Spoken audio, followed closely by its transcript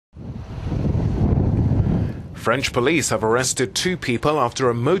French police have arrested 2 people after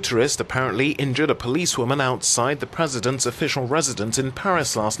a motorist apparently injured a policewoman outside the president's official residence in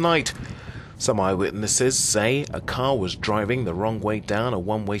Paris last night. Some eyewitnesses say a car was driving the wrong way down a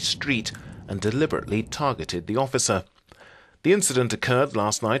one-way street and deliberately targeted the officer. The incident occurred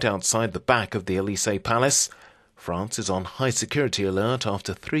last night outside the back of the Elysee Palace. France is on high security alert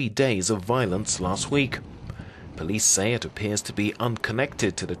after 3 days of violence last week. Police say it appears to be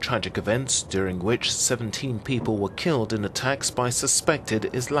unconnected to the tragic events during which 17 people were killed in attacks by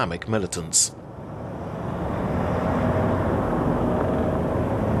suspected Islamic militants.